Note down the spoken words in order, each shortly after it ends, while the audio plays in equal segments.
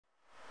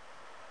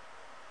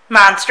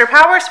Monster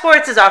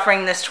Powersports is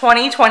offering this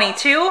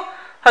 2022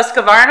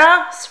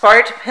 Husqvarna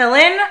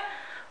Svartpilen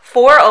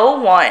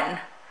 401.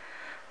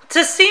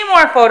 To see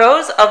more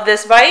photos of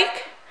this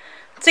bike,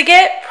 to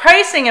get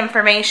pricing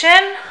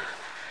information,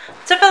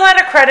 to fill out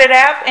a credit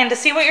app, and to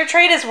see what your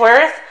trade is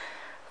worth,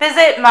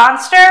 visit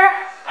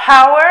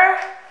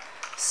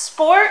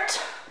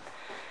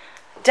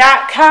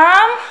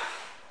monsterpowersport.com.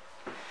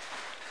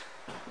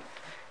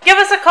 Give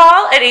us a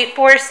call at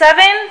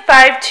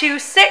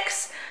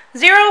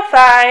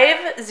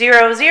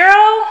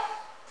 847-526-0500,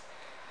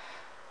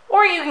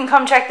 or you can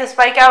come check this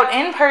bike out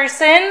in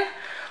person.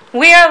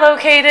 We are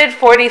located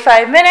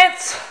 45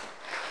 minutes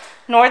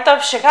north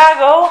of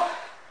Chicago,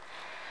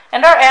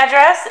 and our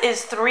address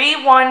is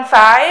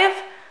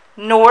 315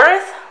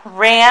 North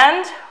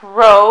Rd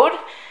Road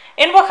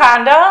in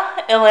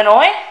Wauconda,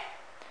 Illinois.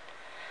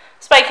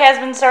 This bike has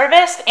been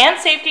serviced and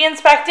safety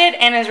inspected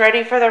and is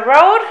ready for the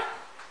road.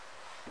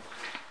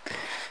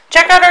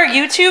 Check out our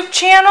YouTube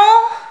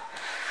channel,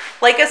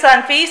 like us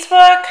on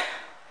Facebook,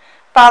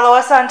 follow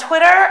us on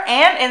Twitter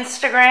and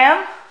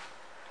Instagram.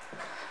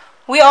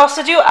 We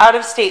also do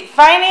out-of-state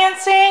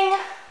financing,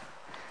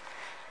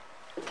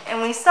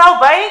 and we sell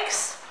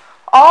bikes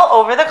all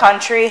over the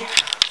country.